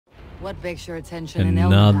What begs your attention in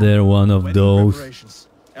Another one of those.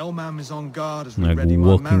 Elmam is on guard as we Like ready my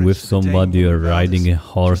walking marriage with to the somebody Dane or woman riding a Valdis.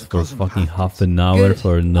 horse She's a for cousin fucking Pathfinder. half an hour Good.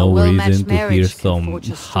 for A no well-matched reason to hear marriage can some forge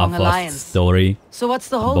a strong half-assed alliance. story So what's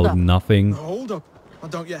the about holdup? nothing. Hold up. I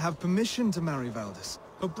don't yet have permission to marry Valdis.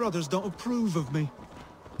 Her brothers don't approve of me.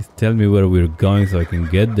 Just tell me where we're going so I can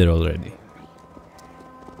get there already.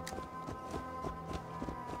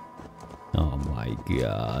 Oh my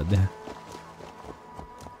god.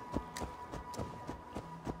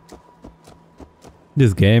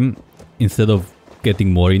 This game, instead of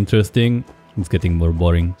getting more interesting, it's getting more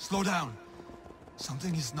boring. Slow down.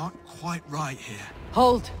 Something is not quite right here.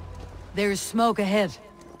 Hold. There is smoke ahead.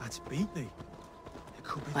 That's Beatley. It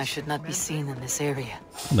could be I should not be seen in this area.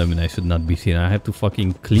 I mean, I should not be seen. I have to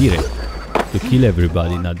fucking clear it. To kill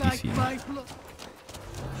everybody, not be seen.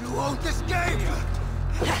 You won't escape!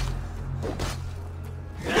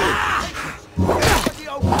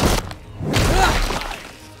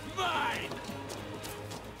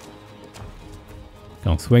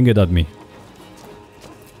 Come swing it at me.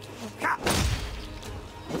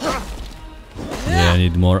 Yeah, I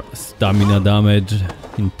need more stamina damage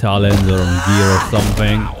in talents or on gear or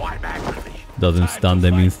something. Doesn't stun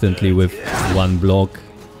them instantly with one block.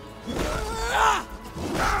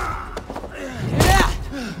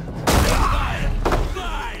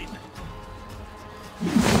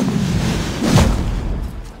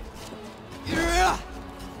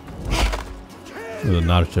 There's an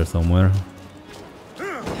archer somewhere.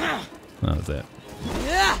 That's it.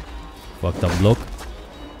 Fucked up block.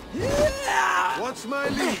 What's my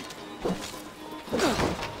lead?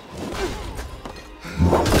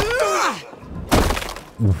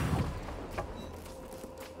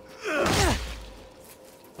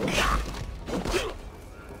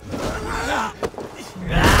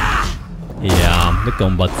 Yeah, the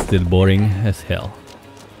combat's still boring as hell.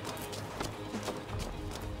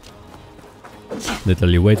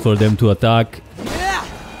 Literally wait for them to attack,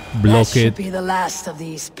 block That should it, be the last of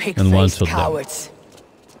these and one pig-faced shot them. cowards.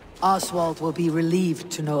 Oswald will be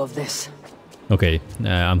relieved to know of this. Okay,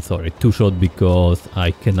 I'm sorry, 2 shot because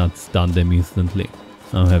I cannot stun them instantly.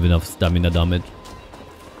 I don't have enough stamina damage.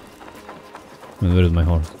 And where is my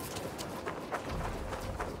horse?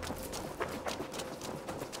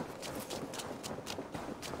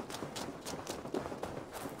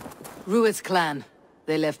 Rued's clan.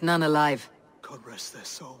 They left none alive. God rest their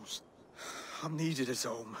souls. I'm needed as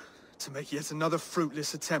home to make yet another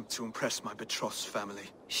fruitless attempt to impress my betrothed family.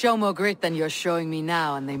 Show more grit than you're showing me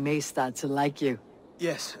now and they may start to like you.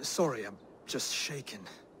 Yes, sorry, I'm just shaken.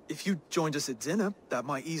 If you joined us at dinner, that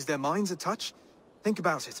might ease their minds a touch. Think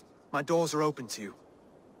about it. My doors are open to you.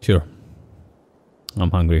 Sure.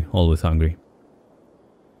 I'm hungry, always hungry.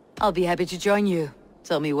 I'll be happy to join you.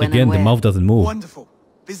 Tell me when Again, and the where. mouth doesn't move. Wonderful.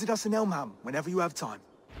 Visit us in Elmham whenever you have time.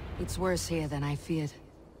 It's worse here than I feared.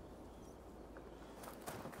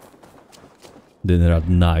 Dinner at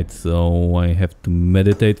night, so I have to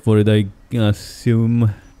meditate for it, I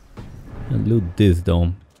assume. And loot this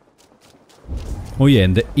though. Oh yeah,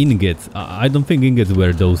 and the ingots. I don't think ingots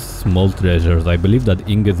were those small treasures. I believe that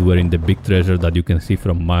ingots were in the big treasure that you can see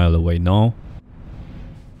from a mile away, no?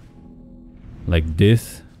 Like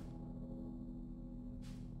this.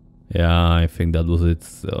 Yeah, I think that was it,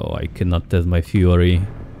 so I cannot test my theory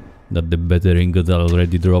that the better ingots are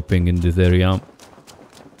already dropping in this area.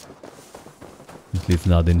 At least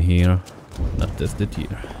not in here. Not tested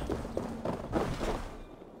here.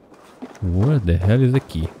 Where the hell is the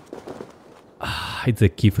key? Ah, it's a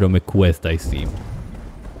key from a quest, I see.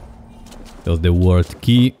 Because the word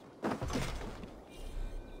key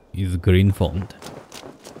is green font.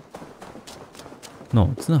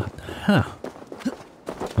 No, it's not. Huh.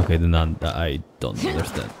 Okay, then I don't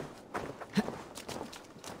understand.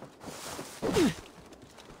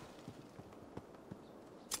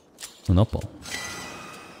 An opal.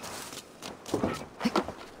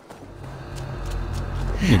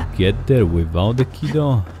 Can you get there without the key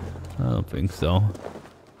though? I don't think so.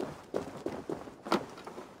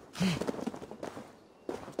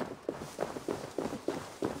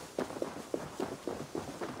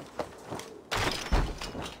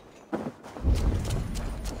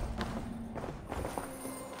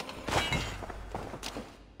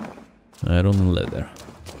 Iron and leather.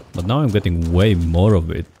 But now I'm getting way more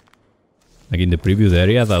of it. Like in the previous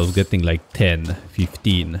areas I was getting like 10,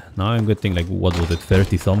 15. Now I'm getting like, what was it,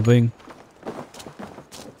 30 something?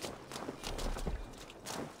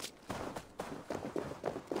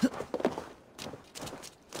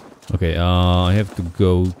 Okay, I have to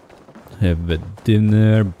go have a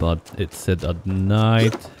dinner, but it's set at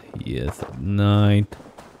night. Yes, at night.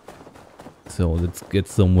 so let's get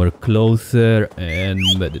somewhere closer and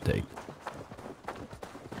meditate.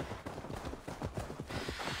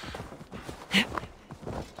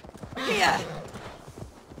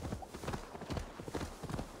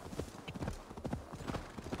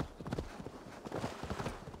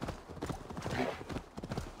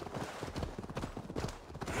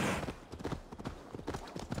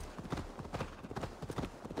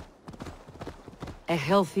 A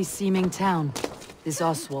healthy-seeming town. This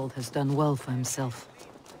Oswald has done well for himself.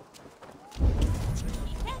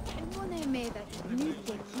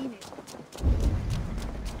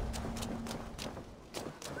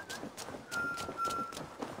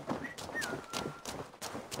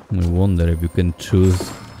 I wonder if you can choose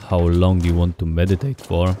how long you want to meditate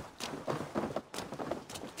for.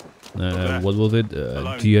 What was it?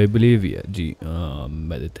 G, I believe. Yeah, G.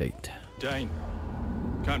 Meditate.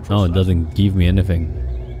 No, it doesn't give me anything.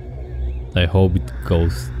 I hope it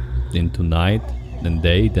goes into night, then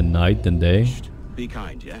day, then night, then day. Be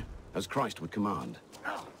kind, yeah? As Christ would command.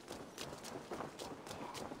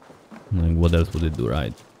 And what else would it do,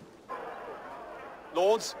 right?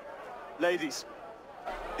 Lords, ladies,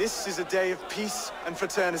 this is a day of peace and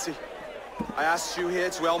fraternity. I asked you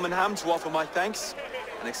here to Elmenham to offer my thanks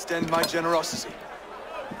and extend my generosity.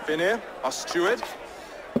 Finir, our steward,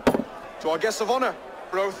 to our guests of honor,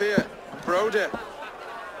 Brothir and Broder,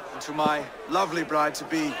 and to my lovely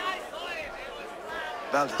bride-to-be,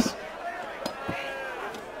 Valdis.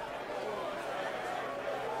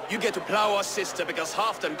 You get to plow our sister because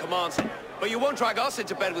Halfdan commands it. But you won't drag us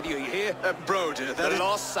into bed with you hear? Broder, The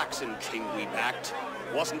last Saxon king we backed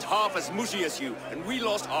wasn't half as mushy as you, and we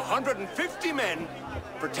lost 150 men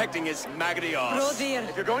protecting his maggoty arse.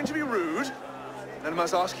 If you're going to be rude, then I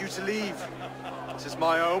must ask you to leave. This is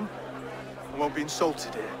my home. I won't be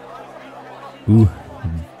insulted here. Ooh,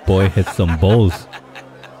 boy has some balls.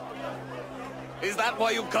 Is that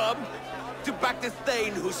why you've come? To back this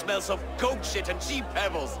Thane who smells of goat shit and cheap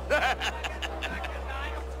pebbles?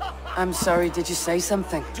 I'm sorry, did you say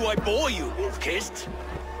something? Do I bore you, wolf-kissed?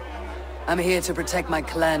 I'm here to protect my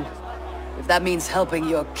clan. If that means helping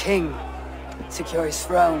your king secure his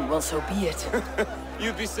throne, well, so be it.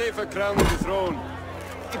 You'd be safer crowned with the throne.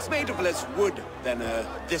 It's made of less wood than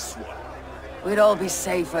this one. We'd all be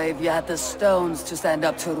safer if you had the stones to stand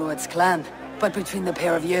up to Rued's clan. But between the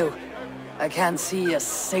pair of you, I can't see a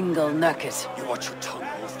single nugget. You watch your tongue,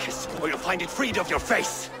 wolf-kissed, or you'll find it freed of your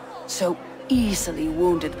face. So easily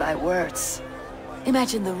wounded by words.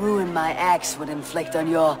 Imagine the ruin my axe would inflict on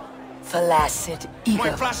your flaccid ego.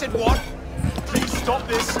 My flaccid what? Please stop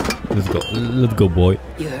this. Let's go, boy.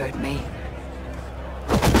 You heard me.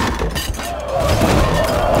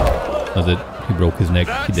 That's it. He broke his neck.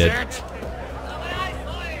 That's He dead. it.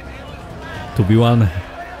 2v1.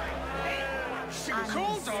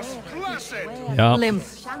 Yeah. Limp,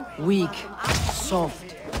 weak,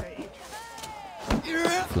 soft.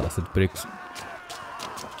 Flaccid pricks.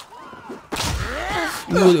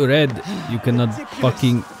 Ooh, red. You cannot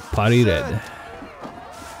fucking parry red.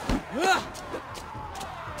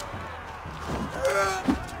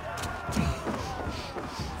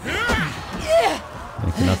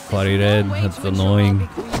 I cannot parry red. That's annoying.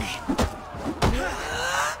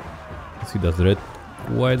 He does red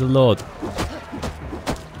quite a lot.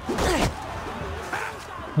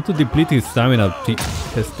 How to deplete his stamina? He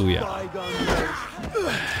has to, yeah.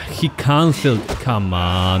 He cancelled. Come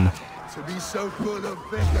on.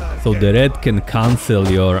 So the red can cancel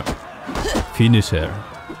your finisher.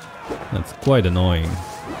 That's quite annoying.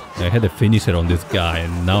 I had a finisher on this guy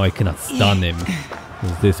and now I cannot stun him.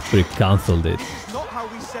 This prick cancelled it. Not how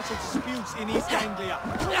we settle disputes in East Anglia.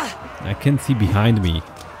 I can see behind me.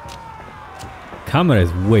 Camera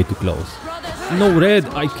is way too close. No red,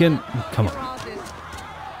 I can... Come on.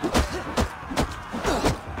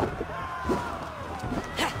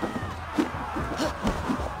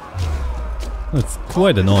 It's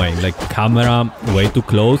quite annoying, like camera way too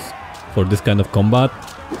close for this kind of combat.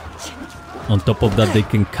 On top of that they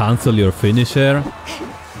can cancel your finisher.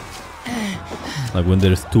 Like when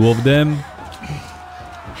there's two of them.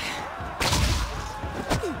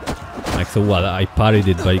 Like so what, I parried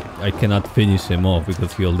it but I cannot finish him off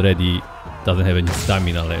because he already doesn't have any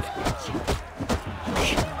stamina left.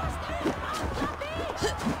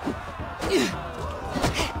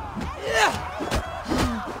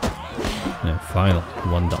 Yeah, final,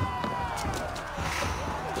 one down.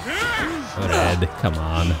 Red, come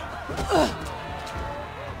on.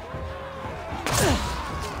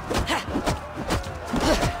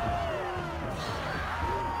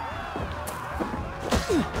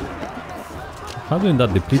 How did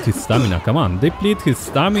that deplete his stamina? Come on, deplete his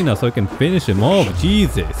stamina so I can finish him off.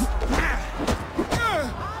 Jesus.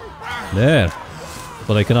 There.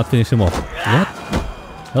 But I cannot finish him off. What?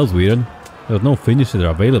 That was weird. There's no finisher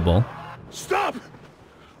available. Stop!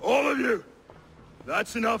 All of you!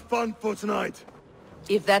 That's enough fun for tonight.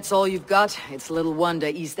 If that's all you've got, it's little wonder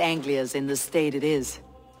East Anglia's in the state it is.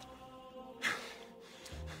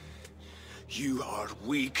 You are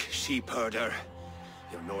weak, sheep herder.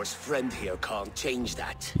 Your Norse friend here can't change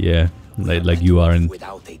that. Yeah, like you aren't.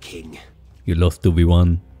 Without a king. You lost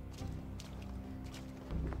 2v1.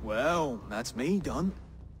 Well, that's me done.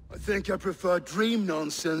 I think I prefer dream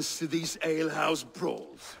nonsense to these alehouse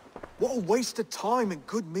brawls. What a waste of time and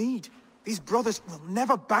good mead. These brothers will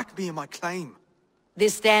never back me in my claim.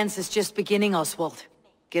 This dance is just beginning, Oswald.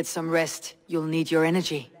 Get some rest. You'll need your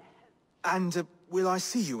energy. And will I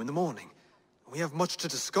see you in the morning? We have much to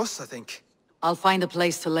discuss, I think. I'll find a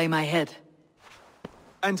place to lay my head.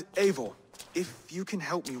 And Eivor, if you can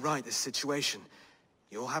help me right this situation,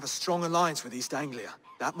 you'll have a strong alliance with East Anglia.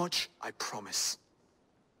 That much, I promise.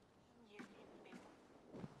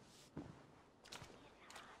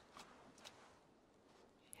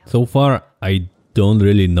 So far, I don't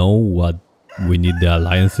really know what we need the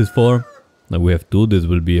alliances for. Like we have 2, this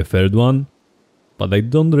will be a 3rd one. But I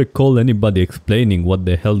don't recall anybody explaining what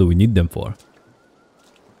the hell do we need them for.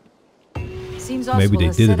 Maybe they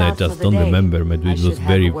did it, I just don't remember. Maybe it was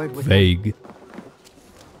very vague.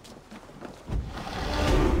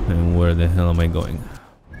 And where the hell am I going?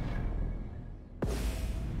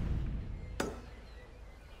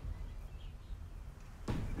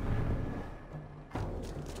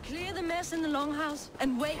 Clear the mess in the longhouse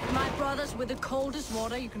and wake my brothers with the coldest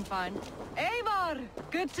water you can find. Eivor,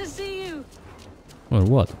 good to see you. Or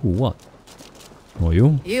what? Who what? Oh,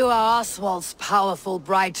 you? You are Oswald's powerful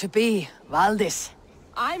bride-to-be, Valdis.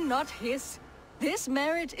 I'm not his. This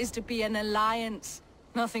marriage is to be an alliance,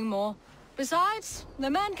 nothing more. Besides, the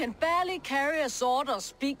man can barely carry a sword or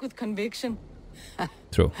speak with conviction.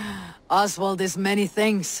 True. Oswald is many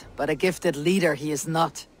things, but a gifted leader he is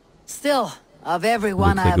not. Still, of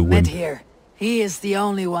everyone Looks I like have a met win. here, he is the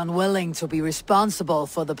only one willing to be responsible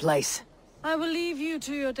for the place. I will leave you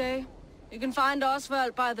to your day. You can find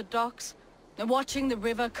Oswald by the docks. Watching the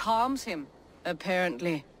river calms him,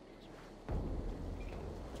 apparently.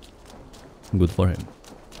 Good for him.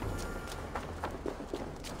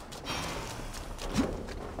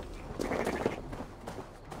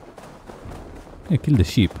 Yeah, kill the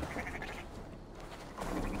sheep.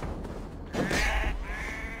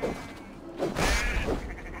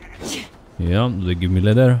 Yeah, they give me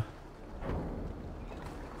leather.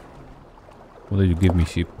 What did you give me,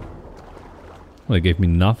 sheep? Well, they gave me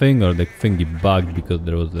nothing, or the thingy bugged because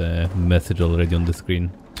there was a message already on the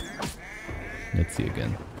screen. Let's see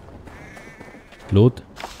again. Loot.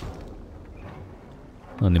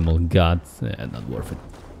 Animal guts. Not worth it.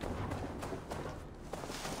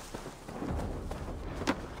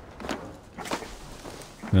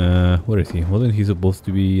 Where is he? Wasn't he supposed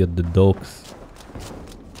to be at the docks?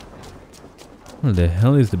 Where the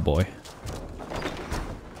hell is the boy?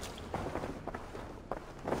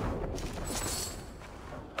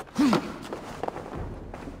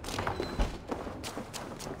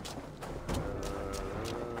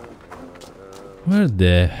 Where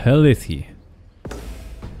the hell is he?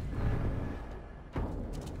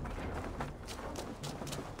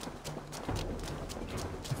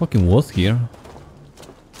 He fucking was here.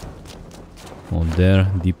 Oh,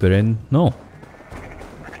 there, deeper in? No.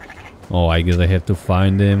 Oh, I guess I have to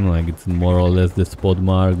find him. Like, it's more or less the spot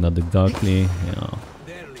mark, not exactly. Yeah.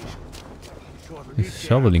 He's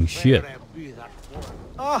shoveling shit.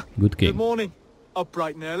 Ah, Good king. Good morning. Up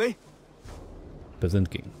bright and early. Peasant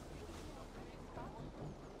king.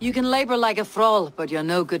 You can labor like a thrall, but you're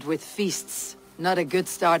no good with feasts. Not a good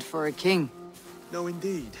start for a king. No,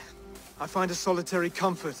 indeed. I find a solitary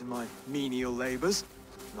comfort in my menial labors.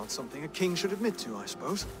 Not something a king should admit to, I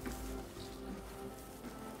suppose.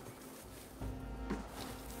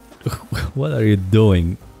 What are you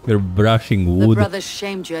doing? You're brushing The wood. brothers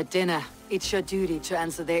shamed you at dinner. It's your duty to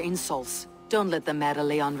answer their insults. Don't let the matter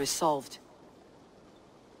lay unresolved.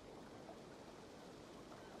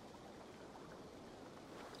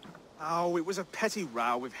 Oh, it was a petty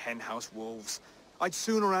row with henhouse wolves. I'd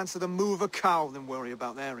sooner answer the moo of a cow than worry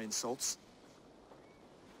about their insults.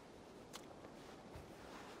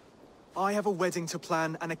 I have a wedding to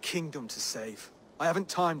plan and a kingdom to save. I haven't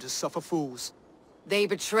time to suffer fools. They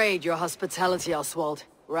betrayed your hospitality, Oswald.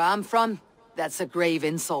 Where I'm from, that's a grave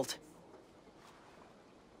insult.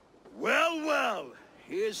 Well, well,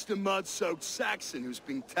 here's the mud-soaked Saxon who's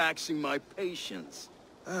been taxing my patience.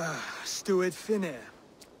 Steward Finnair.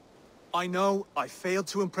 I know I failed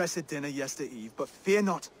to impress at dinner yesterday eve, but fear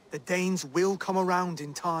not, the Danes will come around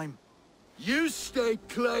in time. You stake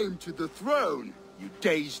claim to the throne, you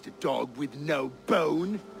dazed dog with no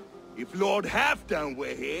bone. If Lord Halfdan were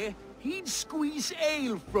here, he'd squeeze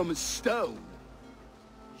ale from a stone.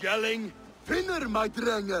 Yelling, "Finner, my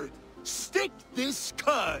Drengr! Stick this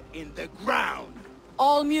cur in the ground!"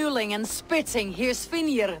 All mewling and spitting, here's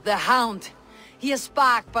Finir, the hound. He has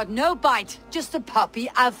bark, but no bite, just a puppy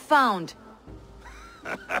I've found.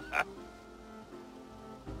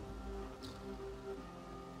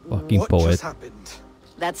 Fucking What poet. just happened?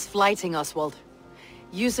 That's flighting, Oswald.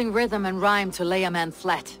 Using rhythm and rhyme to lay a man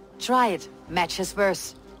flat. Try it, match his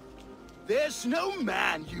verse. There's no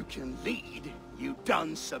man you can lead, you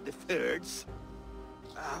dunce of the thirds.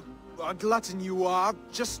 A glutton you are.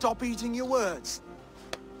 Just stop eating your words.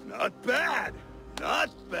 Not bad, not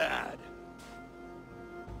bad.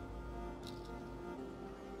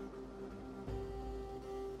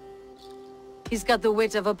 He's got the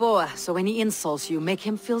wit of a boa, so when he insults you, make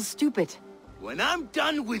him feel stupid. When I'm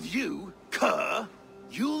done with you, cur,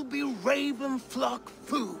 you'll be raven flock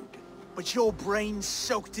food. But your brain's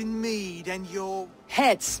soaked in mead and your...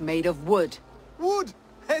 Heads made of wood. Wood!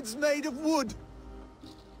 Heads made of wood!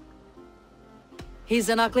 He's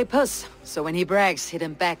an ugly puss, so when he brags, hit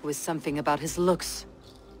him back with something about his looks.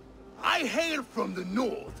 I hail from the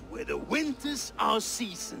north, where the winters are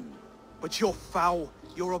seasoned. But you're foul.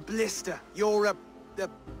 You're a blister. You're a...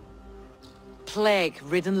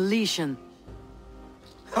 Plague-ridden lesion.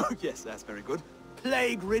 Oh yes, that's very good.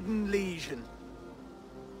 Plague-ridden lesion.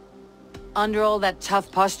 Under all that tough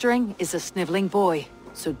posturing is a sniveling boy,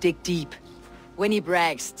 so dig deep. When he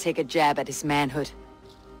brags, take a jab at his manhood.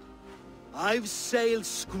 I've sailed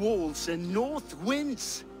squalls and north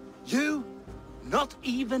winds. You, not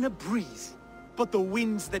even a breeze. But the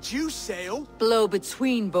winds that you sail Blow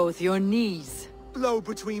between both your knees. blow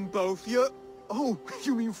between both your... Oh,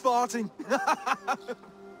 you mean farting?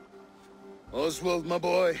 Oswald, my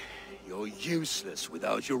boy, you're useless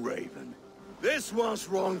without your raven. This one's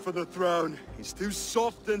wrong for the throne. He's too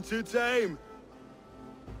soft and too tame.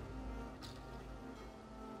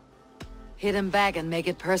 Hit him back and make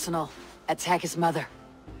it personal. Attack his mother.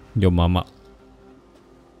 Your mama.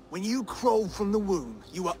 When you crawled from the womb,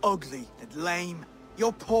 you were ugly and lame.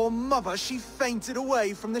 Your poor mother, she fainted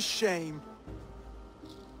away from the shame.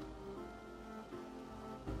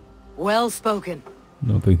 Well spoken.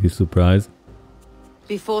 Don't think he's surprised.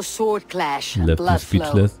 Before sword clash and Left me blood flow,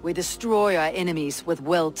 speechless. we destroy our enemies with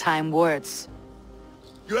well-timed words.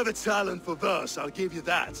 You have a talent for verse, I'll give you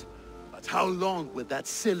that. But how long will that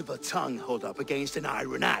silver tongue hold up against an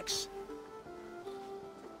iron axe?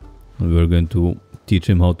 We're going to teach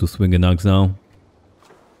him how to swing an axe now.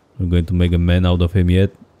 We're going to make a man out of him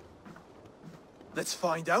yet. Let's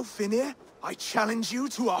find out, Finir. I challenge you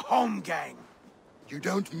to a home gang. You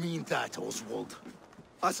don't mean that, Oswald.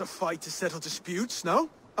 That's a fight to settle disputes, no?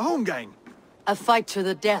 A home gang. A fight to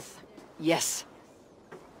the death. Yes.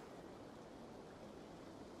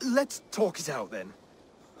 Let's talk it out then.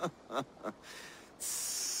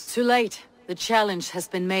 Too late. The challenge has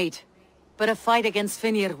been made. But a fight against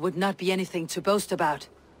Finir would not be anything to boast about.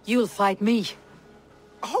 You'll fight me.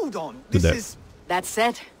 Hold on, To this death. is... That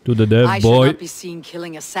said, To the death, I shall boy. not be seen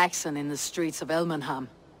killing a Saxon in the streets of Elmenham.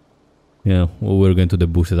 Yeah, well, we're going to the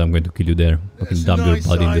bushes. I'm going to kill you there. Fucking There's a dump your nice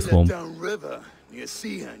body in this island swamp. downriver, near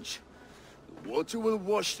Seahenge. The water will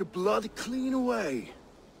wash the blood clean away.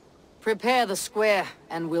 Prepare the square,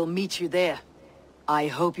 and we'll meet you there. I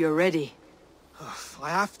hope you're ready. I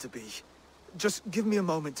have to be. Just give me a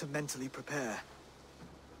moment to mentally prepare.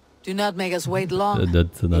 Do not make us wait long.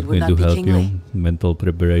 That's not It would going to be help kingly. you. Mental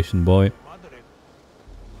preparation, boy.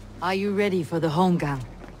 Are you ready for the home gang?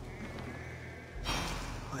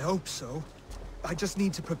 I hope so. I just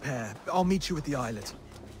need to prepare. I'll meet you at the islet.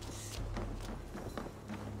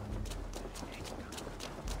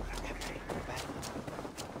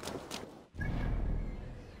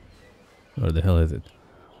 Where the hell is it?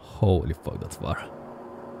 Holy fuck, that's far.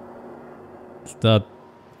 It's that...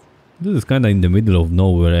 This is kinda in the middle of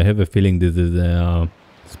nowhere. I have a feeling this is a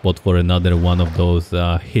spot for another one of those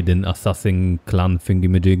hidden assassin clan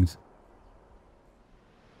thingamajigs.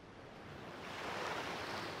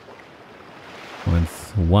 Well, it's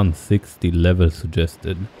 160 level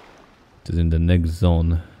suggested. It is in the next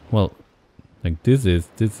zone. Well, like this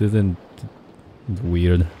isn't it's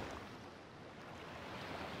weird.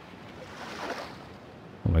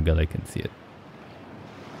 Oh my god, I can see it.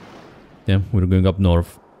 Yeah, we're going up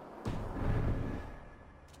north.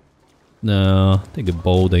 Take a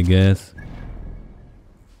boat, I guess.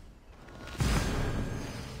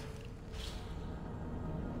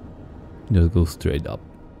 Just go straight up.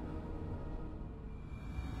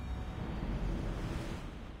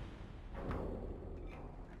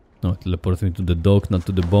 No, it teleports me to the dock, not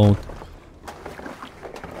to the boat.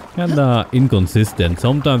 Kinda inconsistent.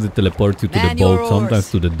 Sometimes it teleports you to the boat, sometimes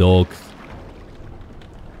to the docks.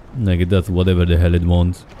 Like it does whatever the hell it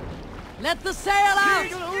wants. Let the sail out!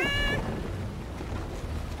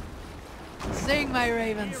 Sing, my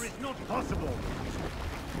ravens. Here is not possible.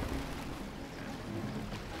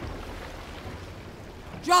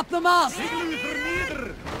 Drop the mast!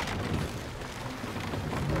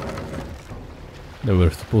 They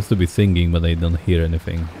were supposed to be singing, but I don't hear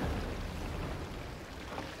anything.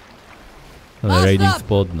 A raiding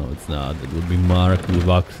spot? No, it's not. It would be marked with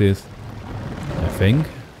axes, I think.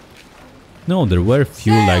 No, there were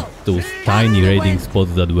few like those tiny raiding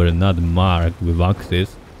spots that were not marked with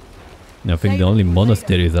axes. I think the only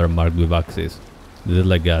monasteries are marked with axes. This is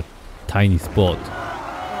like a tiny spot.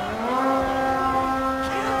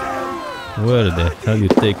 Where the hell are you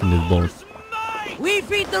taking this boat? We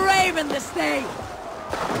feed the raven this day!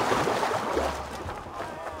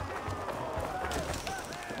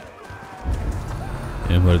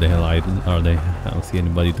 And where the hell are they? I don't see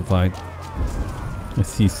anybody to fight. I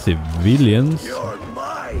see civilians. You're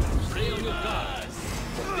mine.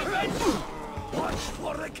 Watch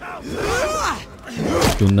for the count.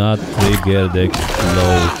 Do not trigger the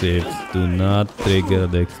explosives. Do not trigger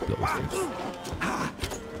the explosives.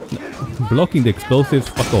 No. Blocking the explosives?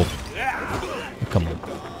 Fuck off. Oh, come on.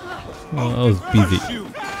 Oh, I was busy.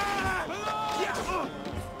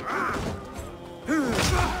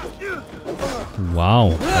 Wow,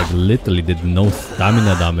 like literally did no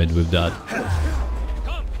stamina damage with that.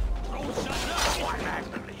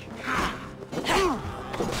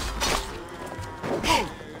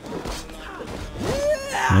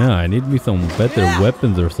 Yeah, I need me some better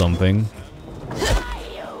weapons or something.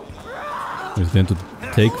 It's going to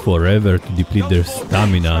take forever to deplete their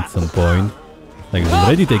stamina at some point. Like it's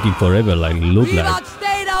already taking forever, like look like.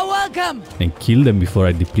 And kill them before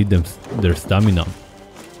I deplete them their stamina.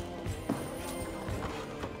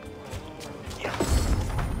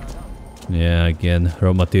 Yeah, again,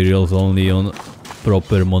 raw materials only on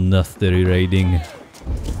proper monastery raiding.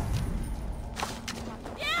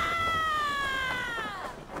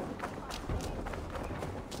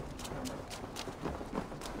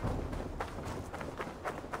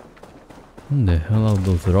 What the hell are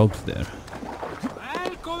those rocks there?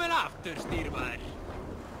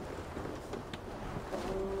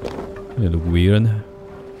 They look weird.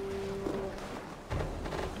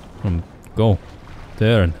 Go.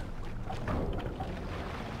 Turn.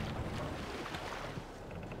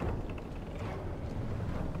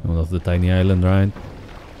 Oh, that's the tiny island, right?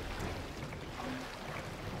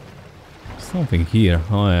 Something here.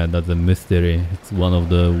 Oh yeah, that's a mystery. It's one of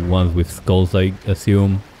the ones with skulls, I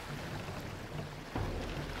assume.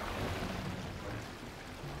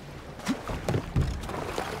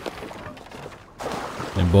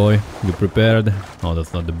 Hey boy, you prepared? Oh,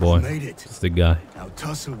 that's not the boy. Made it. It's the guy. Now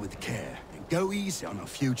tussle with care and go easy on our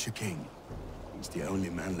future king. He's the only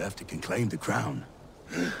man left who can claim the crown.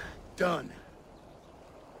 Done.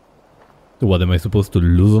 So what, am I supposed to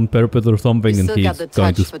lose on purpose or something and he's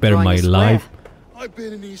going to spare my life? I've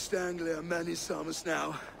been in East Anglia many summers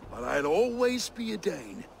now, but I'll always be a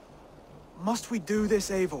Dane. Must we do this,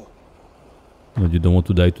 Eivor? No, you don't want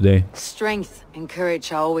to die today. Strength and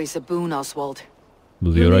courage are always a boon, Oswald.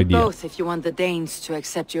 Was You your need idea. both if you want the Danes to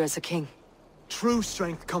accept you as a king. True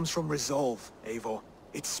strength comes from resolve, Eivor.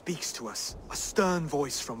 It speaks to us, a stern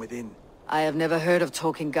voice from within. I have never heard of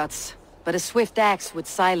talking guts, but a swift axe would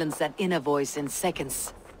silence that inner voice in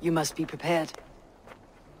seconds. You must be prepared.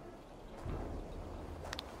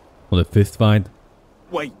 For the fist fight.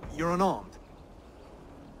 Wait, you're unarmed?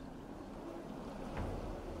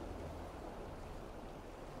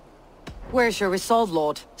 Where's your resolve,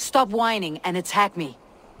 Lord? Stop whining and attack me.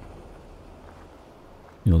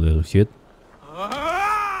 You little shit.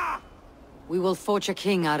 We will forge a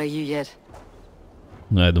king out of you yet.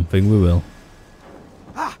 I don't think we will.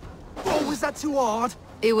 Ah! Oh, was that too hard?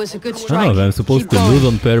 It was a good I strike. don't know if I'm supposed Keep to going. lose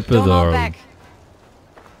on purpose Don't hold or... back.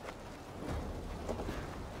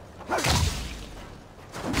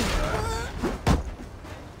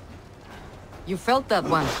 You felt that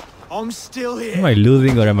one. I'm still Am here. I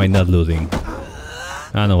losing or am I not losing?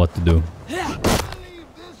 I don't know what to do.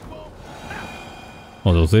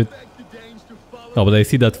 Oh, that was it? Oh, but I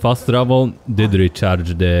see that fast travel did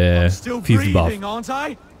recharge the Still fist buff. breathing, aren't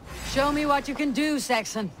I? Show me what you can do,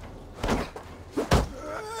 Saxon.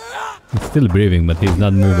 He's still breathing, but he's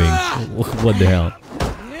not moving. What the hell?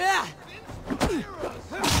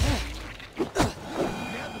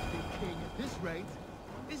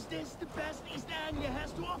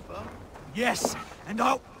 Yes, and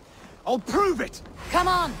I'll prove it. Come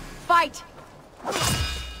on, fight!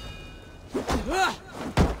 I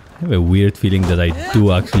have a weird feeling that I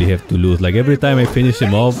do actually have to lose. Like every time I finish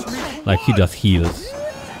him off, like he just heals.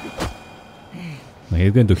 Like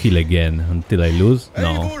he's going to heal again until I lose?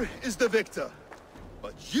 No. Eivor is the victor.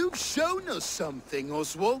 But you've shown us something,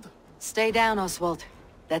 Oswald. Stay down, Oswald.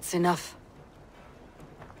 That's enough.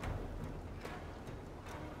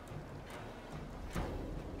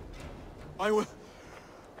 I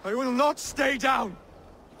will not stay down!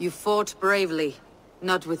 You fought bravely.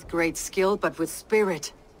 Not with great skill, but with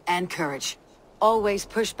spirit and courage. Always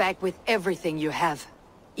push back with everything you have.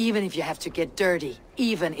 Even if you have to get dirty.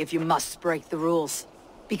 Even if you must break the rules.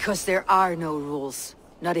 Because there are no rules.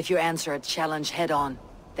 Not if you answer a challenge head-on.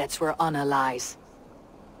 That's where honor lies.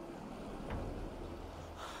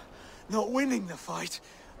 Not winning the fight,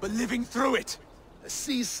 but living through it. A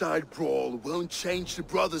seaside brawl won't change the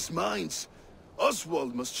brothers' minds.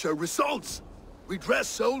 Oswald must show results.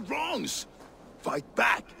 Redress old wrongs. Fight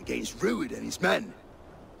back against Rued and his men.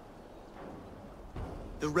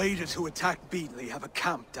 The raiders who attacked Beatley have a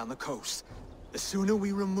camp down the coast. The sooner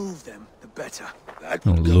we remove them, the better. That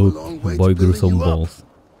Oh would go a look, long way boy to grew building some you up. balls.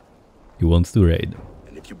 He wants to raid.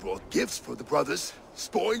 And if you brought gifts for the brothers,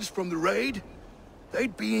 spoils from the raid,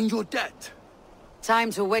 they'd be in your debt.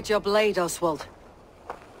 Time to wet your blade, Oswald.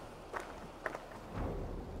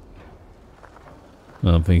 I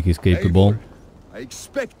don't think he's capable. Eivor, I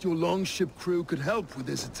expect your longship crew could help with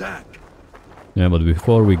this attack. Yeah, but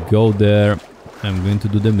before we go there, I'm going to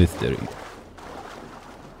do the mystery.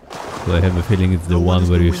 So I have a feeling it's the one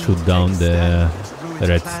where you shoot down the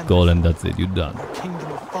red skull and that's it, you're done.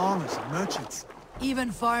 Kingdom of farmers and merchants.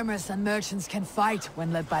 Even farmers and merchants can fight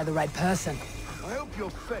when led by the right person. I hope you're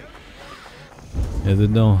fake. Is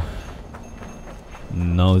it though?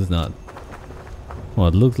 No, it's not. Well,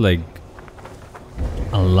 it looks like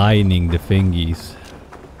aligning the thingies.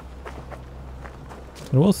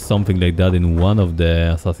 There was something like that in one of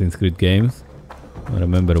the Assassin's Creed games. I don't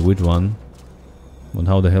remember which one. But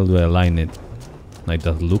how the hell do I align it? I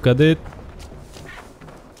just look at it?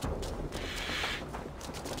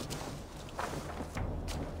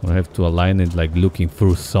 Or I have to align it like looking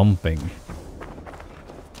through something.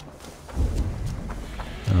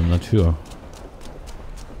 I'm not sure.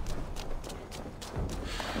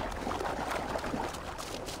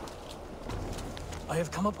 I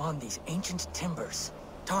have come upon these ancient timbers,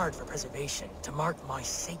 tarred for preservation, to mark my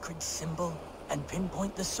sacred symbol and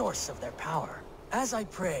pinpoint the source of their power. As I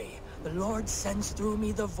pray, the Lord sends through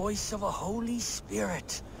me the voice of a Holy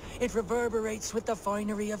Spirit. It reverberates with the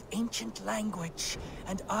finery of ancient language,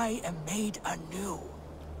 and I am made anew.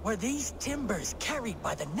 Were these timbers carried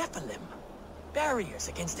by the Nephilim? Barriers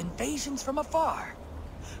against invasions from afar?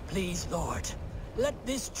 Please, Lord, let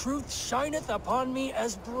this truth shineth upon me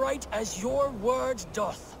as bright as your word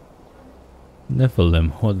doth.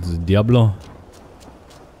 Nephilim, what's Diablo?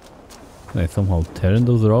 Can I somehow turn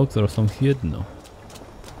those rocks or some shit? No.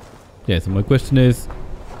 Yeah, so my question is,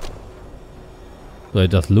 do I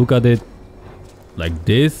just look at it like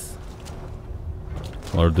this?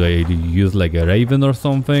 Or do I use like a raven or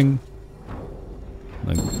something?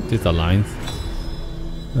 Like this aligns.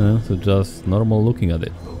 So just normal looking at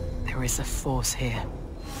it. There is a force here.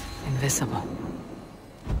 Invisible.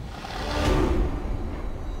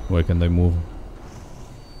 Why can't I move?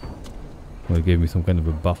 Well, it gave me some kind of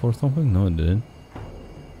a buff or something? No, it didn't.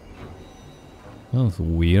 That was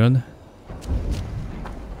weird.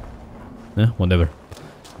 Whatever.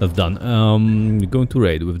 That's done. We're going to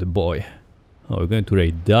raid with the boy. Oh, we're going to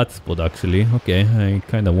raid that spot actually. Okay, I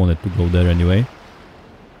kinda wanted to go there anyway.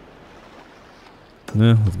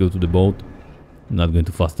 Let's go to the boat. I'm not going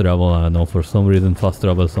to fast travel. I know for some reason fast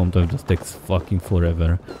travel sometimes just takes fucking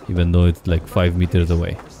forever. Even though it's like 5 meters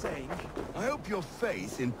away. I hope your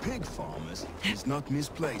faith in pig farmers is not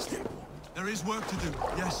misplaced. There is work to do,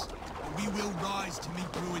 yes. But we will rise to meet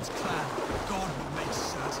Druid's clan. God will make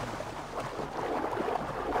certain.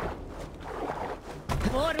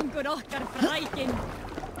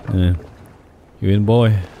 You in,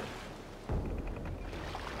 boy?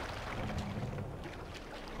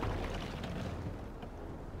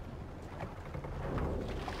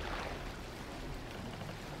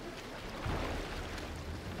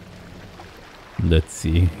 Let's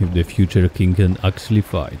see if the future king can actually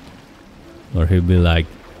fight. Or he'll be like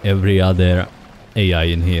every other AI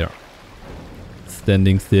in here.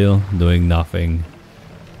 Standing still, doing nothing.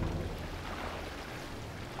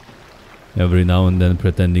 Every now and then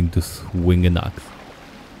pretending to swing an axe.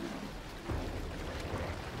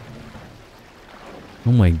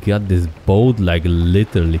 Oh my god, this boat like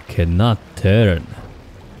literally cannot turn.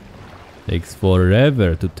 Takes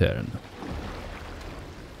forever to turn.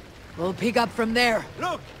 We'll pick up from there.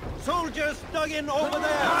 Look! Soldiers dug in over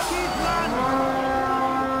there!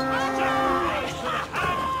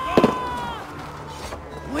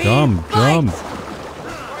 We Jump, fight! jump!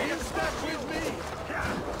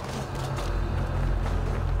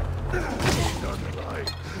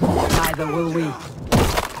 Neither will we.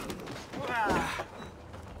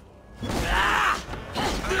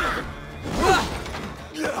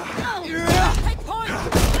 Take point!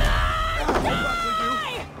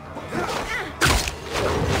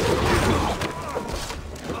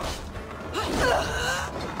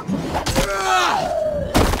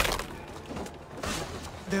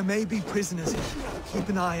 There may be prisoners here. Keep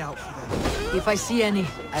an eye out for them. If I see any,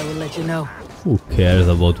 I will let you know. Who cares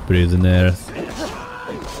about prisoners?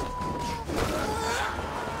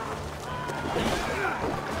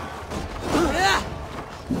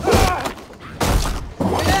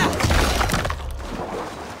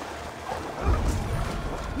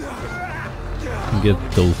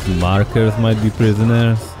 Get those markers might be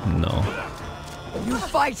prisoners? No. You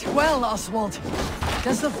fight well, Oswald.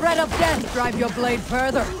 Does the threat of death drive your blade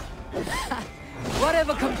further?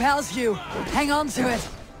 Whatever compels you, hang on to it.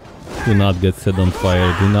 Do not get set on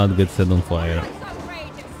fire, do not get set on fire.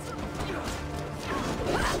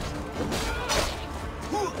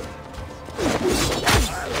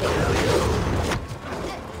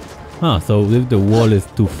 Huh, so if the wall is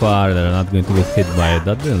too far, they're not going to get hit by it.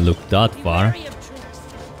 That didn't look that far.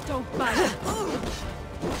 Don't bite.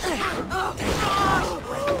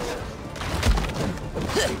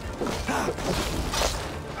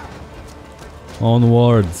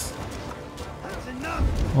 Onwards.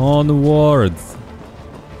 Onwards.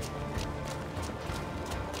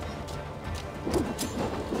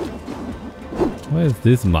 Why is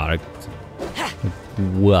this marked?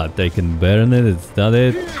 What? I can burn it? Is that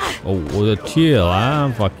it? Oh, chill.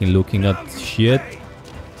 I'm fucking looking at shit.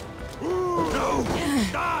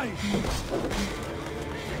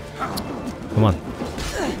 Come on.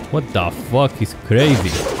 What the fuck is crazy?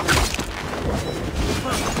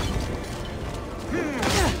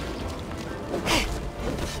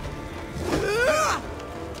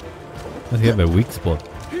 Does he have a weak spot?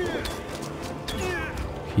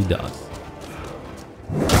 He does.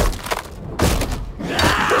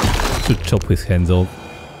 Should chop his hands off.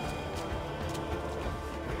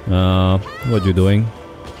 What you doing?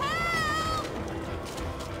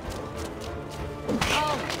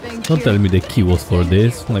 Don't tell me the key was for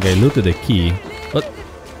this. Like, I looted the key. What?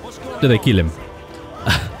 Did I kill him?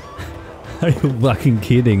 Are you fucking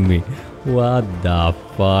kidding me? What the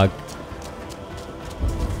fuck?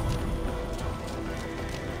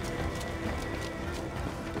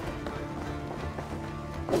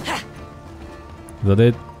 Is that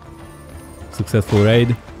it? Successful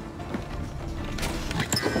raid?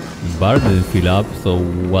 Bar didn't fill up, so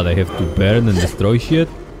what, I have to burn and destroy shit?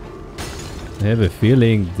 I have a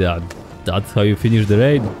feeling that that's how you finish the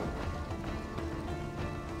raid.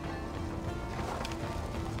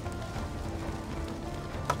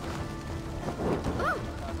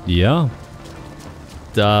 Yeah.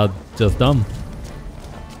 That's just dumb.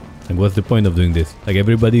 Like, what's the point of doing this? Like,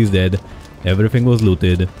 everybody is dead, everything was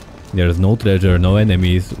looted, there's no treasure, no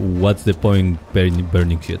enemies, what's the point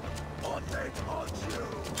burning shit?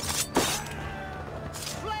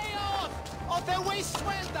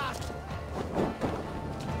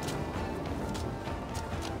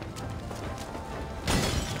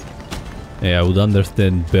 Yeah, I would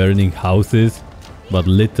understand burning houses, but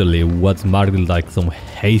literally what's marked like some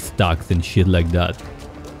haystacks and shit like that.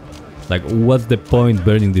 Like, what's the point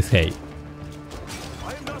burning this hay?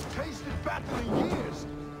 I have not tasted battle in years.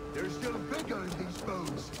 There's still vigor in these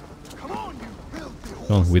bones. Come on, you filthy horse.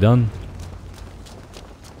 Come on, we done?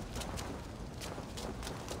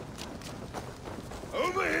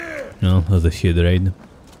 Over here. No, that was a shit raid.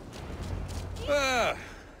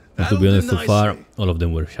 And to be honest, so far, all of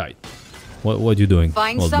them were shite. What you doing,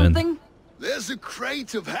 Find old something? man? There's a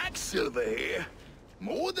crate of hack silver here.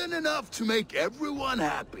 More than enough to make everyone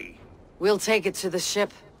happy. We'll take it to the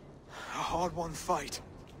ship. A hard-won fight.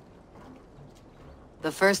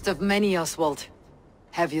 The first of many, Oswald.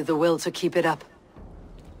 Have you the will to keep it up?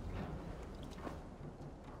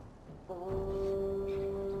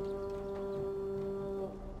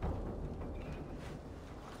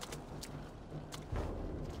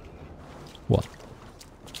 What?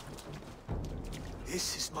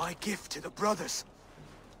 This is my gift to the brothers.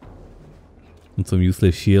 And some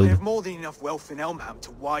useless I shield. have more than enough wealth in Elmham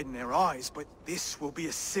to widen their eyes, but this will be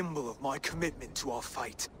a symbol of my commitment to our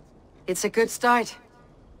fight. It's a good start.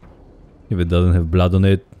 If it doesn't have blood on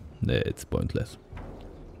it, it's pointless.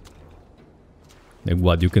 Like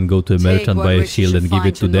what? You can go to a Take merchant, what buy a riches shield you and give find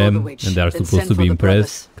it to to them, Norwich, and they are then supposed send to for be the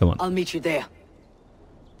impressed. brothers. Come on. I'll meet you there.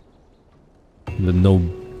 With no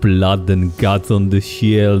blood and guts on the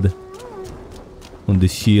shield. On the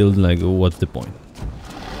shield, like what's the point?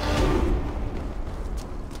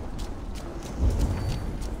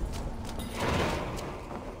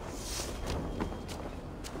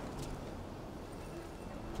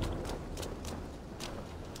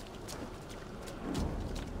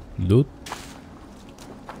 Loot.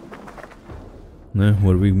 No,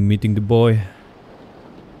 were we meeting the boy?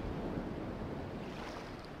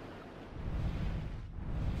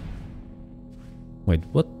 Wait,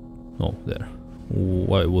 what? Oh, there.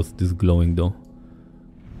 Why was this glowing though?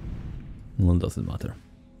 Well, doesn't matter.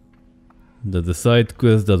 That's a side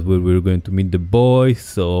quest, that's where we're going to meet the boy,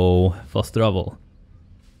 so fast travel.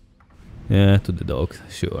 Yeah, to the dogs,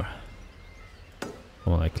 sure.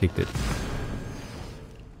 Oh, I clicked it.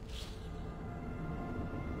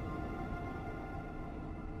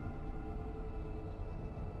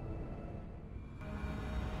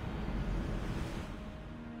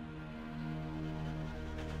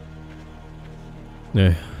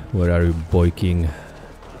 Eh, where are you, boy king?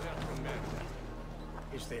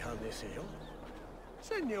 Is they have this ale?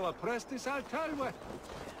 Senor Prestis Altalwe.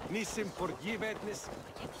 Nissim forgiveness.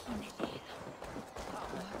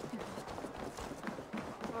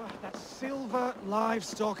 That's silver,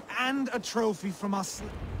 livestock, and a trophy from us.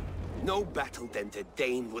 No battle-dented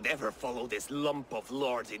Dane would ever follow this lump of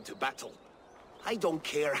lord into battle. I don't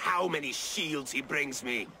care how many shields he brings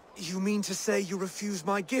me. You mean to say you refuse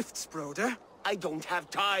my gifts, broder? I don't have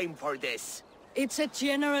time for this. It's a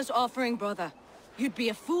generous offering, brother. You'd be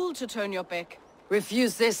a fool to turn your back.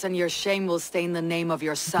 Refuse this and your shame will stain the name of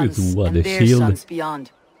your sons what, and a their shield? sons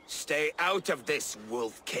beyond. Stay out of this,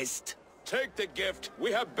 wolf-kissed. Take the gift.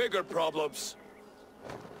 We have bigger problems.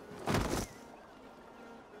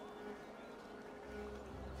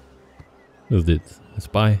 Who's it? A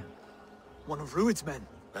spy? One of Rued's men.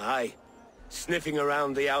 Aye. Sniffing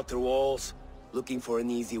around the outer walls. Looking for an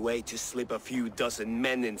easy way to slip a few dozen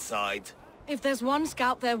men inside. If there's one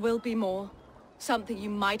scout, there will be more. Something you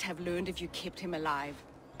might have learned if you kept him alive.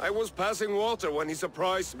 I was passing water when he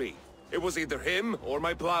surprised me. It was either him or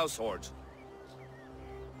my plow sword.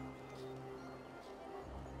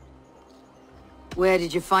 Where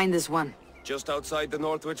did you find this one? Just outside the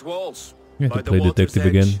Northwich walls. Yeah, by to the play water's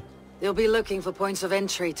detective edge. again. They'll be looking for points of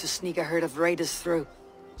entry to sneak a herd of raiders through.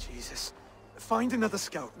 Jesus. Find another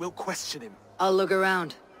scout. We'll question him. I'll look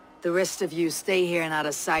around. The rest of you stay here and out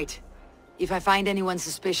of sight. If I find anyone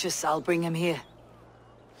suspicious, I'll bring him here.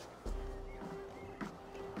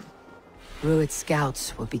 Rued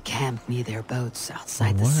scouts will be camped near their boats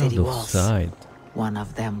outside the city walls. Outside. One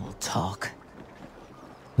of them will talk.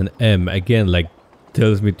 And M again, like,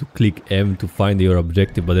 tells me to click M to find your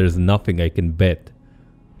objective, but there's nothing I can bet.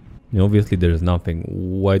 Obviously there's nothing.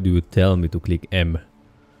 Why do you tell me to click M?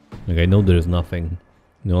 Like, I know there's nothing.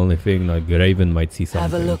 The only thing, like, Raven might see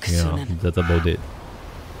something. Have a look, yeah, Sunan. that's about it.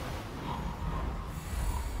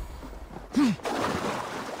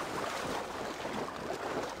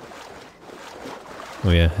 Oh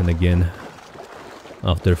yeah, and again,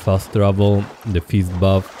 after fast travel, the feast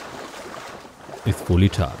buff is fully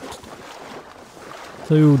charged.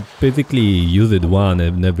 So you basically use it one,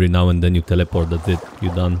 and every now and then you teleport, that's it,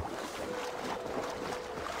 you're done.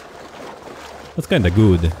 That's kinda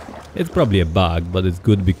good. It's probably a bug, but it's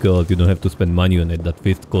good because you don't have to spend money on it. That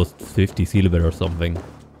fist costs 50 silver or something.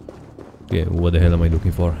 Okay, what the hell am I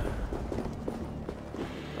looking for?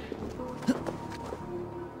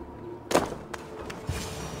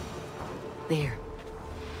 There.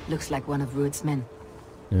 Looks like one of Rued's men.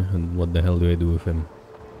 Yeah, and what the hell do I do with him?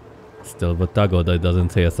 Still Vatago, that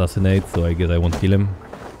doesn't say assassinate, so I guess I won't kill him.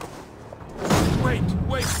 Wait!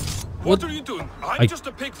 What are you doing? I'm just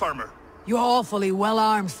a pig farmer. You're awfully well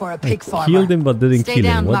armed for a pig farmer. Killed him but didn't Stay kill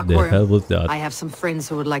down, him. What the muckworm. hell was that? I have some friends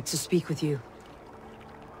who would like to speak with you.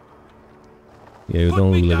 Yeah, you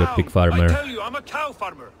don't look like a pig I farmer. tell you, I'm a cow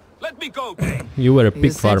farmer. Let me go, Dane. You were a You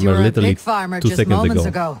pig said you farmer were a literally pig farmer 2 just seconds moments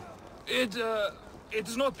ago. It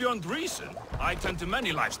is not beyond reason. I tend to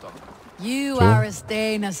many livestock. You Sure. are as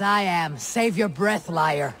Dane as I am. Save your breath,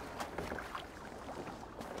 liar.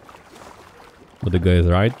 But the guy is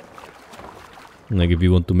right. Like, if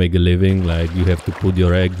you want to make a living, like, you have to put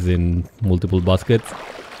your eggs in multiple baskets,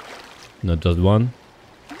 not just one.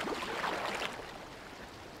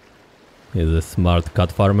 He's a smart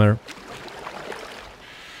cat farmer.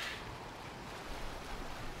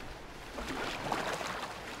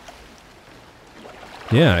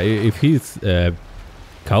 Yeah, if he's a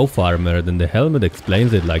cow farmer, then the helmet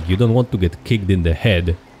explains it. Like, you don't want to get kicked in the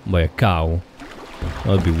head by a cow.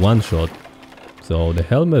 That'll be one shot. So the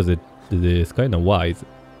helmet is kind of wise.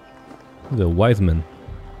 He's a wise man.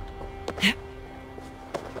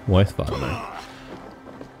 Wise farmer.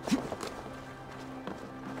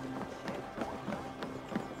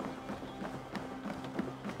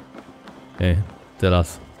 Hey, tell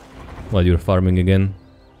us while you're farming again.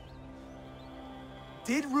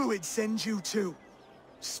 Did Ruid send you too?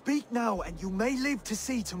 Speak now, and you may live to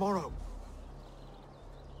see tomorrow.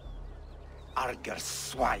 Arger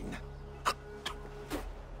swine.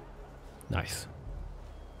 Nice.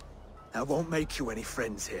 That won't make you any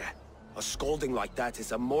friends here. A scolding like that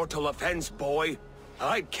is a mortal offense, boy.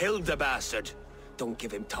 I killed the bastard. Don't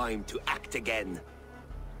give him time to act again.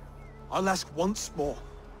 I'll ask once more.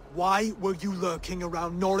 Why were you lurking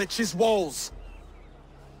around Norwich's walls?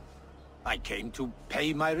 I came to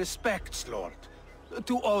pay my respects, Lord.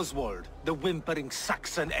 To Oswald, the whimpering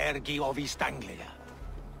Saxon ergi of East Anglia.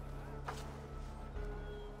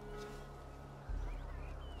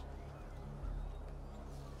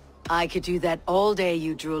 I could do that all day,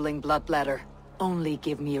 you drooling bloodbladder. Only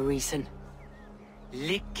give me a reason.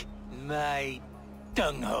 Lick my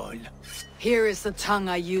tonguehole. Here is the tongue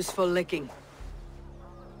I use for licking.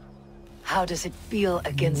 How does it feel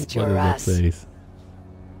against your ass?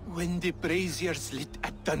 When the braziers lit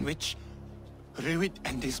at Dunwich, Ruid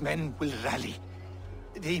and his men will rally.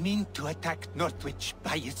 They mean to attack Northwich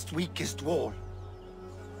by its weakest wall.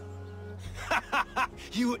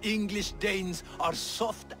 You English Danes are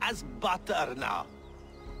soft as butter now.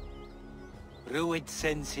 Ruid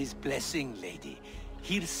sends his blessing, lady.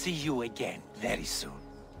 He'll see you again very soon.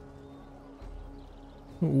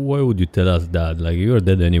 Why would you tell us that? Like, you're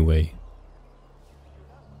dead anyway.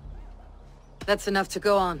 That's enough to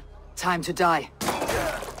go on. Time to die.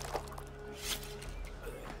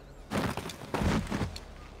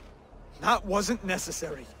 That wasn't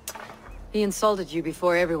necessary. He insulted you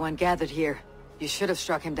before everyone gathered here. You should have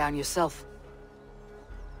struck him down yourself.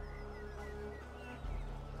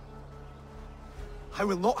 I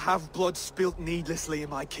will not have blood spilt needlessly in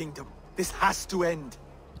my kingdom. This has to end.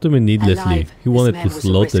 What do you mean needlessly? Alive, He wanted this to man was a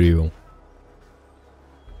slaughter risk. you.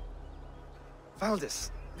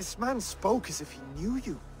 Valdis, this man spoke as if he knew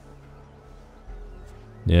you.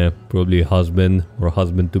 Yeah, probably husband or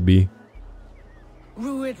husband-to-be.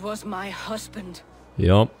 Ruid was my husband.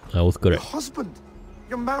 Yeah, I was Your correct. husband?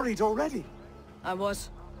 You're married already. I was.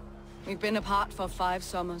 We've been apart for 5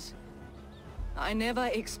 summers. I never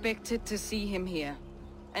expected to see him here,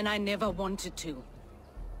 and I never wanted to.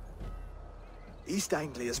 East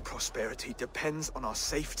Anglia's prosperity depends on our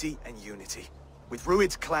safety and unity. With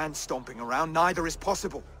Ruid's clan stomping around, neither is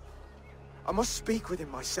possible. I must speak with him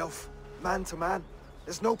myself, man to man.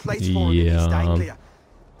 There's no place for him in East Anglia.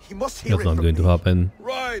 He must hear That's it not from going to me. happen.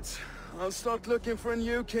 Right. I'll start looking for a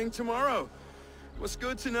new king tomorrow. It was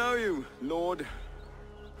good to know you, Lord.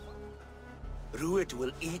 Ruid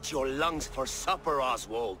will eat your lungs for supper,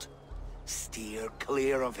 Oswald. Steer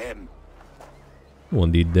clear of him.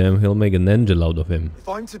 Won't eat them, he'll make an angel out of him. If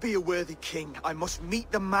I'm to be a worthy king, I must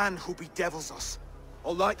meet the man who bedevils us.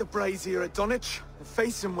 I'll light the brazier at Dunwich and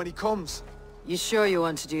face him when he comes. You sure you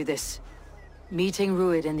want to do this? Meeting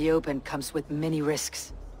Ruid in the open comes with many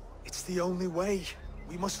risks. It's the only way.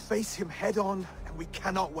 We must face him head on, and we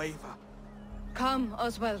cannot waver. Come,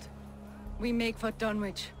 Oswald. We make for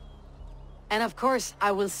Dunwich. And of course,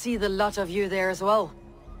 I will see the lot of you there as well.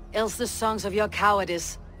 Else the songs of your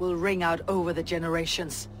cowardice will ring out over the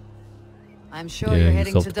generations. I'm sure Yeah, you're you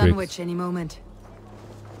heading to soft tricks. Dunwich any moment.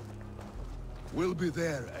 We'll be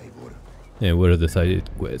there, Eivor. Yeah, where is the side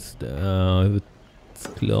quest? If it's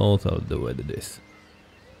close, I'll do what it is.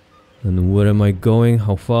 And where am I going?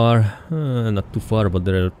 How far? Not too far, but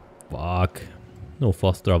there are... Fuck. No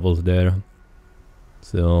fast travels there.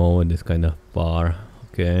 So, it is kind of far.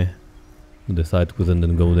 Okay. Do the side quest and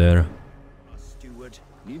then go there. Steward,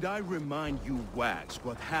 need I remind you wags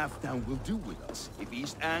what Halfdan will do with us if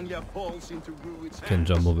East Anglia falls into Ruid's hands? Can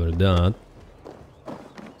jump over that.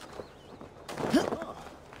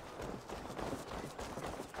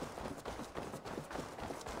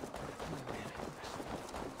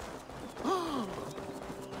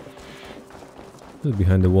 Just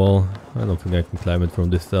behind the wall. I don't think I can climb it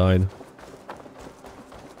from this side.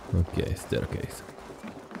 Okay, staircase.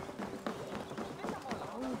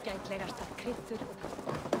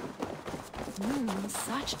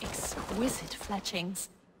 Such exquisite fletchings.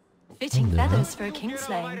 Fitting feathers for a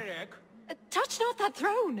kingslaying. Touch not that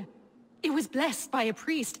throne! It was blessed by a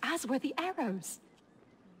priest, as were the arrows.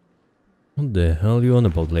 What the hell are you on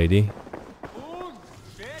about, lady?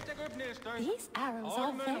 These arrows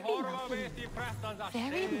are very lovely.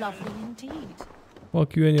 Very lovely indeed.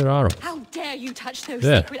 Fuck you and your arrows. How dare you touch those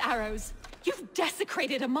There. sacred arrows? You've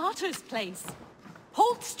desecrated a martyr's place.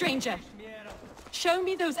 Halt, stranger. Show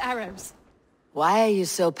me those arrows. Why are you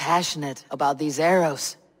so passionate about these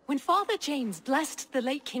arrows? When Father James blessed the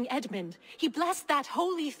late King Edmund, he blessed that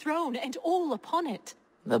holy throne and all upon it.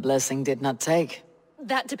 The blessing did not take.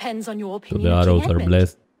 That depends on your So opinion the of King arrows are Edmund.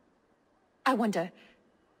 blessed. I wonder.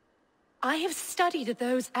 I have studied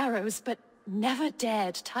those arrows, but never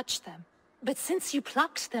dared touch them. But since you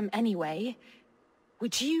plucked them anyway,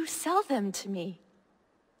 would you sell them to me?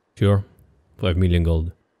 Sure. 5 million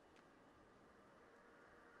gold.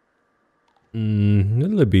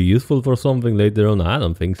 It'll be useful for something later on. I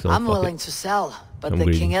don't think so. I'm Fuck willing it. to sell, but I'm the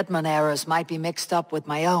greedy. King Edmund arrows might be mixed up with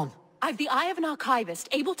my own. I've the eye of an archivist,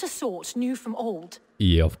 able to sort new from old.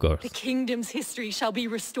 Yeah, of course. The kingdom's history shall be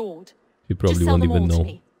restored. You probably Just sell won't them even all to know.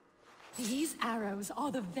 me. These arrows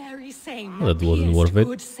are the very same That wasn't pierced worth it.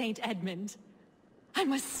 good Saint Edmund. I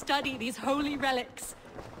must study these holy relics.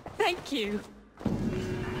 Thank you.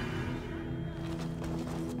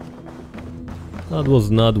 That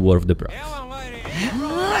was not worth the price.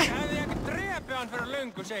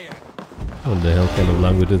 What the hell kind of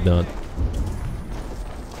language is that?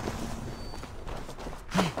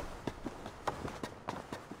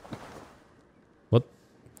 What?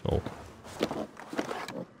 Oh.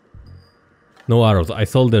 No arrows. I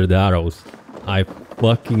sold her the arrows. I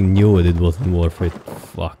fucking knew it wasn't worth it.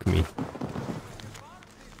 Fuck me.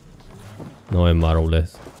 Now I'm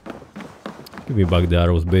arrowless. Give me back the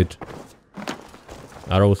arrows, bitch.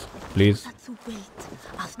 Arrows, please.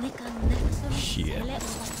 Shit.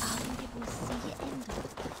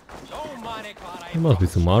 There must be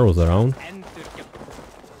some arrows around.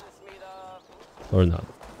 Or not.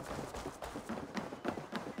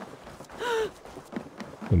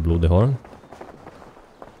 Can blow the horn.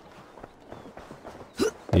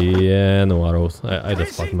 Yeah, no arrows. I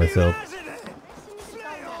just fucked myself.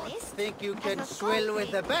 Think you can swill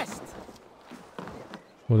with the best?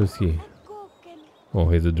 What is he? Oh,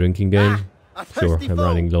 he's a drinking game? Sure, I'm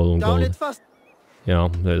running low on gold. Yeah,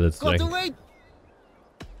 let's try.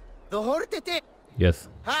 Yes.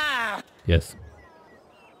 Yes.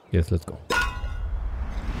 Yes, let's go.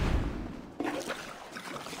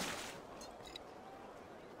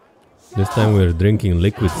 This time we're drinking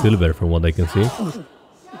liquid silver from what I can see.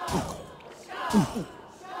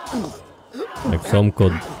 Like some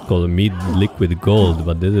call meat liquid gold,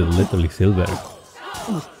 but this is literally silver.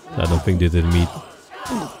 I don't think this is meat.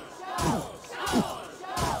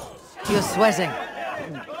 You're sweating.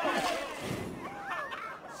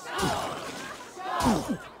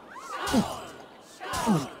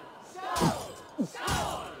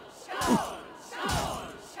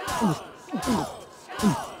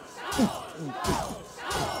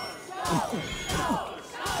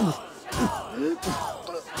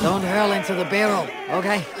 Don't hurl into the barrel,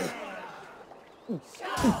 okay?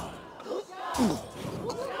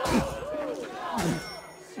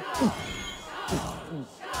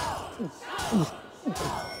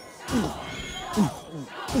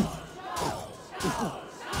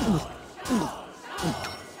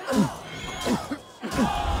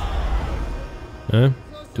 Eh?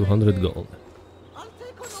 200 gold.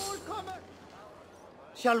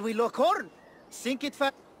 Shall we look horn? Sink it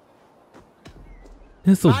fast.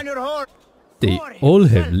 Yeah, so they all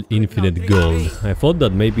have infinite gold. I thought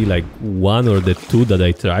that maybe like one or the two that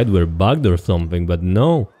I tried were bugged or something, but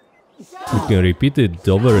no. You can repeat it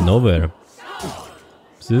over and over.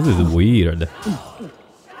 So this is weird.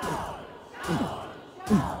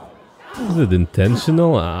 Is it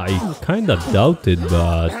intentional? I kinda doubt it,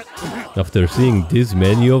 but after seeing this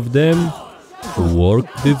many of them work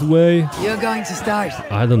this way, You're going to start.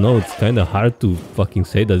 I don't know, it's kinda hard to fucking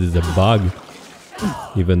say that it's a bug.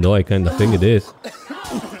 Even though I kinda think it is.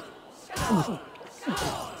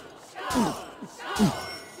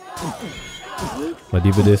 But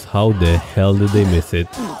if it is, how the hell did they miss it?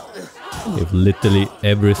 If literally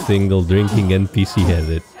every single drinking NPC has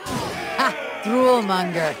it. Ha!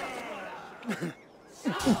 Droolmonger.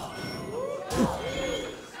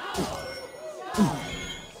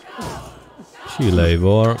 Chile,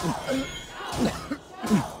 Ivor.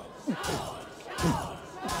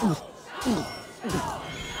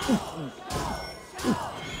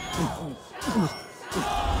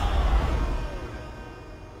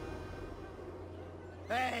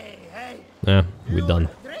 Yeah, we're done.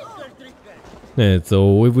 Yeah,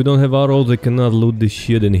 so if we don't have arrows, I cannot loot this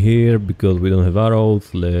shit in here because we don't have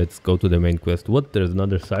arrows. Let's go to the main quest. What? There's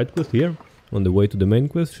another side quest here? On the way to the main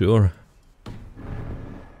quest? Sure.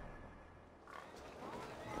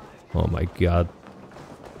 Oh my god.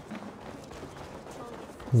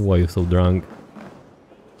 Why are you so drunk?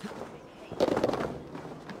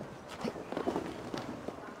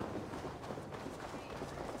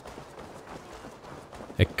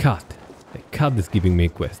 A cat. A cat is giving me a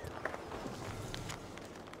quest.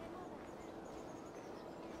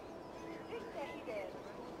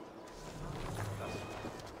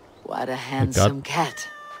 What a handsome cat.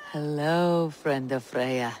 Hello, friend of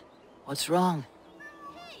Freya. What's wrong?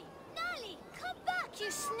 Hey, Nali, come back,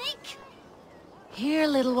 you snake! Here,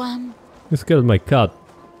 little one. You scared my cat.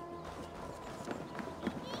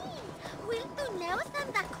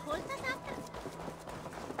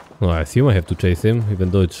 Oh, I assume I have to chase him,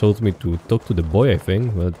 even though it shows me to talk to the boy, I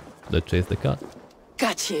think, but let's chase the cat.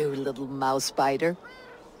 Got you, little mouse spider.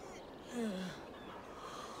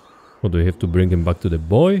 What, do we have to bring him back to the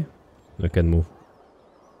boy? I can't move.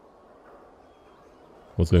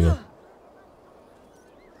 What's going on?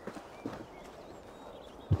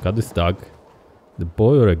 The cat is stuck. The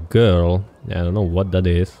boy or a girl? I don't know what that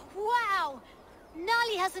is. Wow!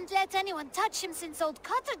 Nali hasn't let anyone touch him since old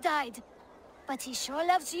Cutter died. But he sure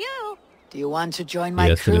loves you. Do you want to join my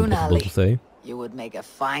Yes, crew, impossible Nali? to say. You would make a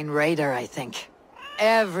fine raider, I think.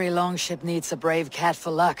 Every longship needs a brave cat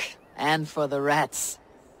for luck. And for the rats.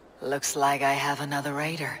 Looks like I have another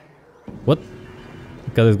raider. What?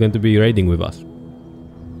 The cat is going to be raiding with us.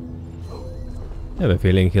 I have a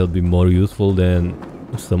feeling he'll be more useful than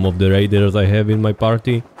some of the raiders I have in my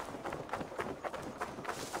party.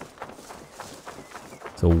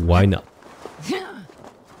 So why not?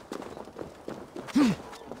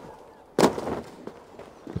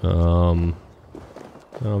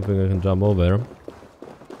 I don't think I can jump over.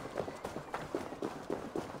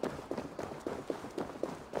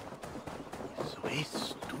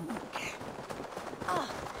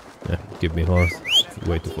 Yeah, give me horse. It's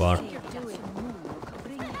way too far.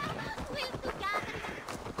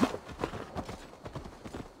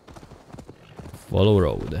 Follow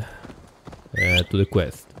road. To the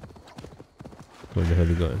quest. Where the hell are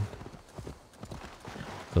you going?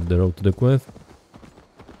 Is that the road to the quest?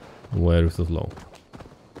 Where is so slow?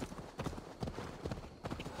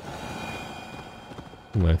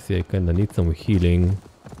 I see I kinda need some healing.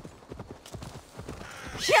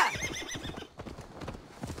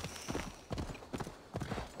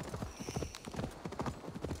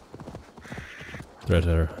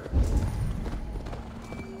 Treasure.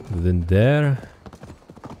 Is it in there?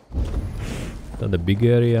 Is that a big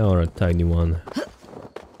area or a tiny one?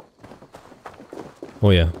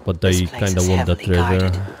 Oh yeah, but I kinda want that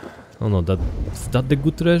treasure. Oh no, is that the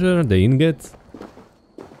good treasure? The ingots?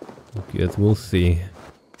 Yes, we'll see.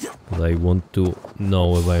 But I want to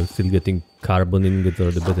know if I'm still getting carbon ingots or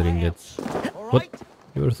the better ingots. What?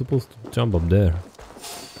 You were supposed to jump up there.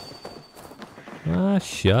 Ah,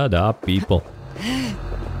 shut up, people.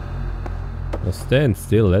 Now stand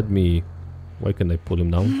still, let me... Why can't I pull him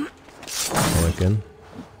down? Oh, I can.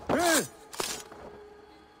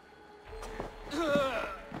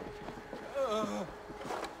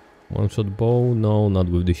 One-shot bow? No, not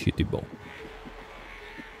with the shitty bow.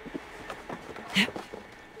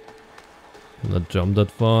 Not jump that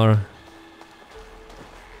far.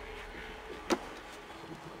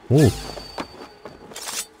 Ooh.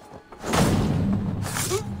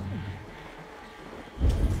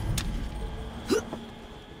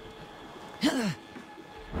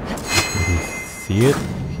 See it?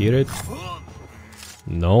 Hear it?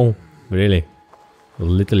 No, really.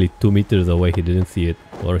 Literally 2 meters away, he didn't see it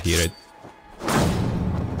or hear it.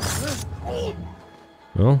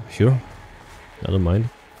 Oh, sure. I don't mind.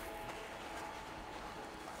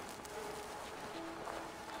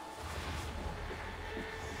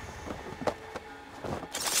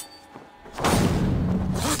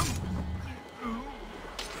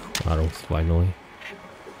 Arrows, finally.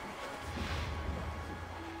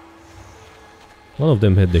 One of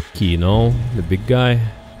them had the key, no? The big guy?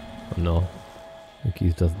 Oh, no. The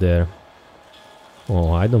key's just there.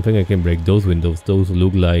 Oh, I don't think I can break those windows. Those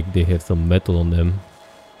look like they have some metal on them.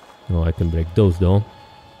 No, I can break those though.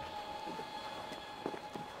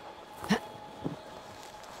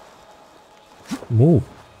 Move.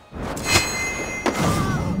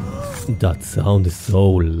 That sound is so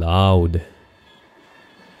loud.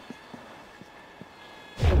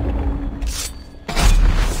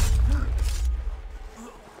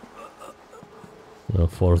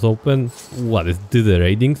 Force open. What is this, a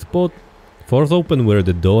raiding spot? Force open were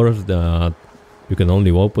the doors that you can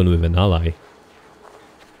only open with an ally.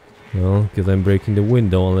 Well, because I'm breaking the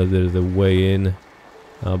window unless there's a way in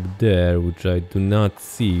up there, which I do not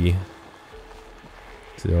see.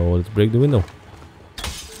 So let's break the window.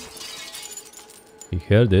 He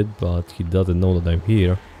heard it, but he doesn't know that I'm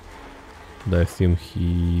here. But I assume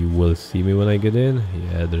he will see me when I get in.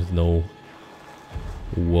 Yeah, there's no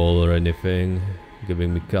wall or anything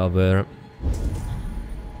giving me cover.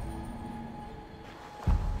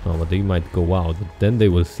 Oh, but they might go out, but then they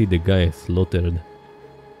will see the guy slaughtered.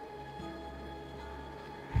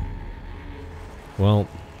 Well,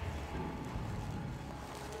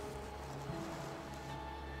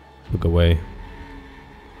 look away.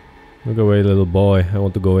 Look away, little boy. I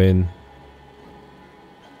want to go in.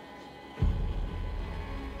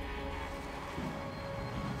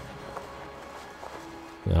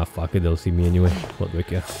 Ah, fuck it, they'll see me anyway. What do I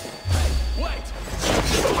care?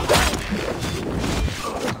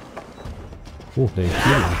 Oh, they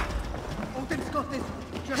killed me.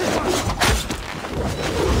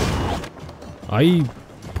 I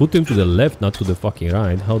put him to the left, not to the fucking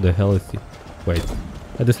right. How the hell is he? Wait.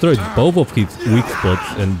 I destroyed both of his weak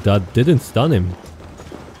spots and that didn't stun him.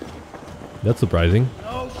 That's surprising. I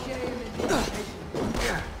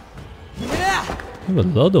have a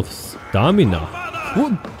lot of stamina.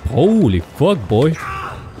 What? Holy fuck, boy.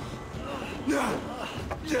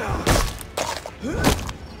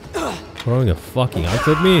 Throwing a fucking axe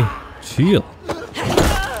at me? Chill.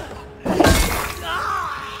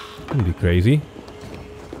 Don't be crazy.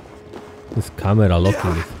 This camera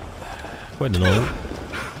locking is quite annoying.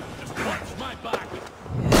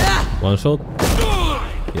 One shot?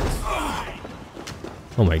 Yes.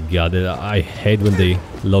 Oh my god, I hate when they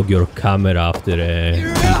lock your camera after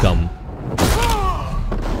you come.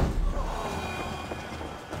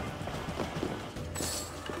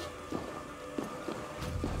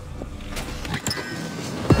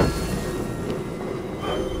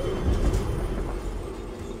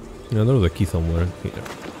 Yeah, there was a key somewhere here.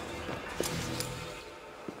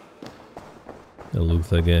 It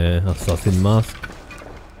looks like an assassin mask.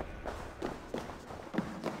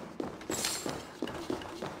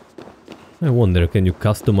 I wonder, can you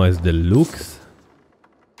customize the looks?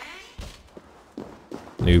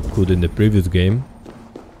 You could in the previous game.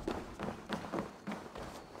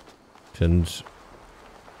 Change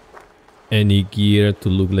any gear to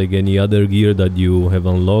look like any other gear that you have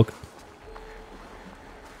unlocked.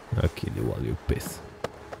 I'll kill you while you piss.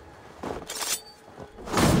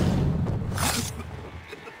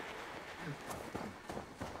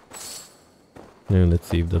 Now let's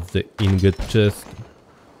see if that's the ingot chest.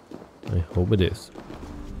 I hope it is.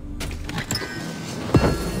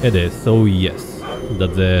 It is, so yes.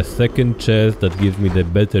 That's the second chest that gives me the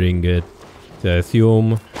better ingot. So I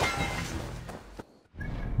assume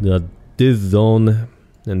that this zone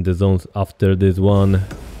and the zones after this one